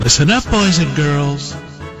Listen up, boys and girls.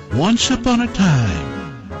 Once upon a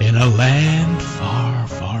time, in a land far,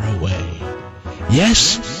 far away.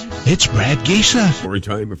 Yes, it's Brad Geisa. Story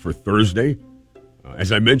time for Thursday.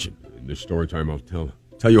 As I mentioned, in this story time, I'll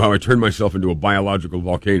tell you how I turned myself into a biological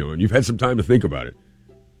volcano. And you've had some time to think about it.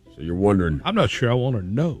 So you're wondering... I'm not sure I want to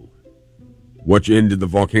know. Which end did the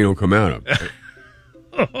volcano come out of?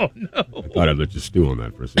 Oh, no. I thought I'd let you stew on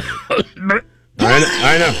that for a second.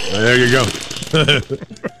 I know. There you go.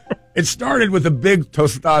 It started with a big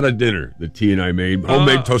tostada dinner that T and I made.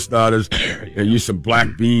 Homemade tostadas. And used some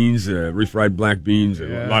black beans, refried black beans,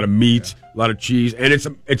 and a lot of meat, a lot of cheese. And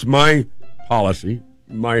it's my policy,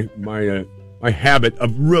 my habit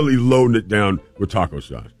of really loading it down with taco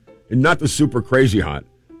sauce. And not the super crazy hot,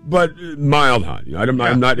 but mild hot. You know,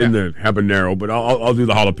 I'm not in the habanero, but I'll do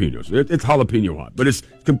the jalapenos. It's jalapeno hot, but it's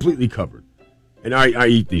completely covered. And I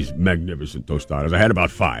eat these magnificent tostadas. I had about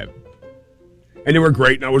 5. And they were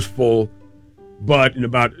great, and I was full. But in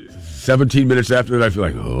about 17 minutes after that, I feel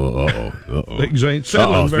like, uh-oh. Things ain't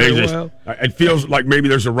settling very well. It feels like maybe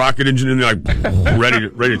there's a rocket engine in there, like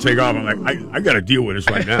ready to take off. I'm like, I got to deal with this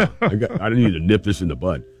right now. I need to nip this in the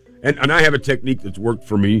bud. And I have a technique that's worked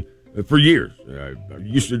for me for years. I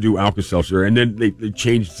used to do Alka-Seltzer, and then they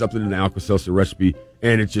changed something in the Alka-Seltzer recipe,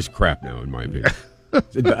 and it's just crap now, in my opinion.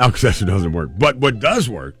 The Alka-Seltzer doesn't work. But what does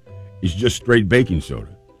work is just straight baking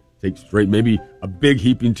soda. Take straight, maybe a big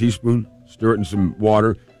heaping teaspoon, stir it in some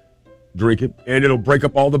water, drink it, and it'll break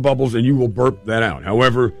up all the bubbles, and you will burp that out.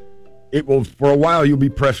 However, it will, for a while, you'll be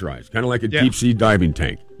pressurized, kind of like a deep-sea diving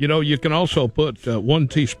tank. You know, you can also put 1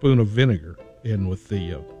 teaspoon of vinegar in with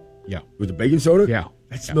the, With the baking soda? Yeah.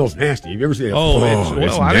 That smells nasty. Have you ever seen that?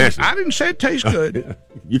 It's nasty. I didn't say it tastes good.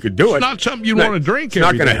 You could do it. It's not something you want to drink every day.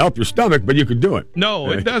 It's not going to help your stomach, but you could do it.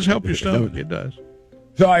 No, it does help your stomach. It does.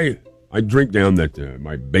 So I drink down that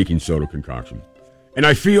my baking soda concoction, and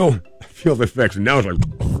I feel the effects. And now it's like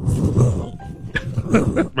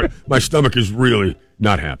my stomach is really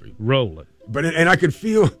not happy. Rolling. But I could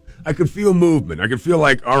feel movement. I could feel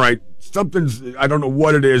like, all right, something's, I don't know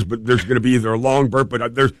what it is, but there's going to be either a long burp,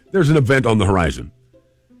 but there's an event on the horizon.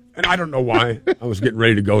 And I don't know why. I was getting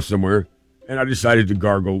ready to go somewhere, and I decided to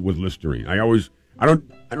gargle with Listerine. I don't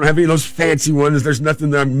have any of those fancy ones. There's nothing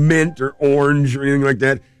that mint or orange or anything like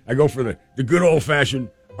that. I go for the good old-fashioned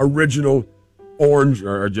original orange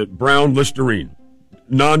or just brown Listerine,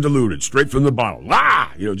 non-diluted, straight from the bottle.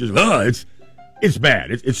 It's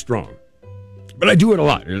bad. It's strong. But I do it a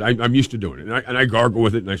lot, and I'm used to doing it. And I gargle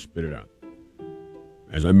with it, and I spit it out.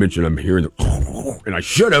 As I mentioned, I'm hearing the... And I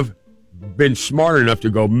should have been smart enough to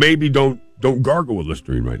go, maybe don't gargle with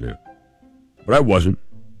Listerine right now. But I wasn't.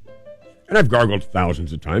 And I've gargled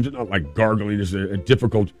thousands of times. It's not like gargling is a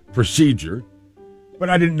difficult procedure. But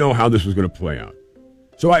I didn't know how this was going to play out.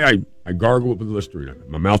 So I gargle with Listerine.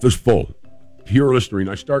 My mouth is full. Pure Listerine.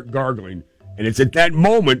 I start gargling. And it's at that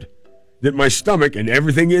moment that my stomach and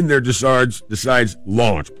everything in there decides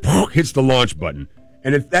launch. Hits the launch button.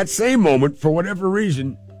 And at that same moment, for whatever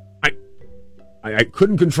reason, I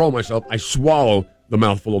couldn't control myself. I swallow the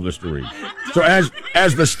mouthful of Listerine. So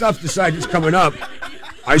as the stuff decides it's coming up,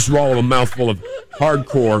 I swallow a mouthful of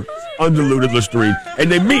hardcore, undiluted Listerine.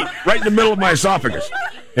 And they meet right in the middle of my esophagus.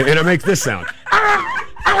 And I make this sound.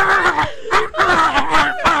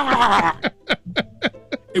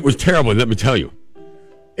 It was terrible, let me tell you.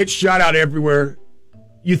 It shot out everywhere.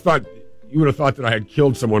 You would have thought that I had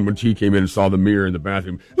killed someone when T came in and saw the mirror in the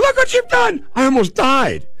bathroom. Look what you've done! I almost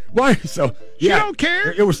died. Why? So you don't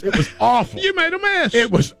care. It was awful. You made a mess.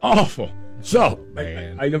 It was awful. So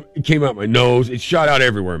it came out my nose. It shot out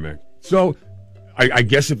everywhere, man. So I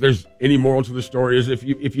guess if there's any moral to the story is if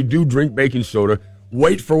you do drink baking soda,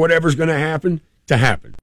 wait for whatever's going to happen to happen.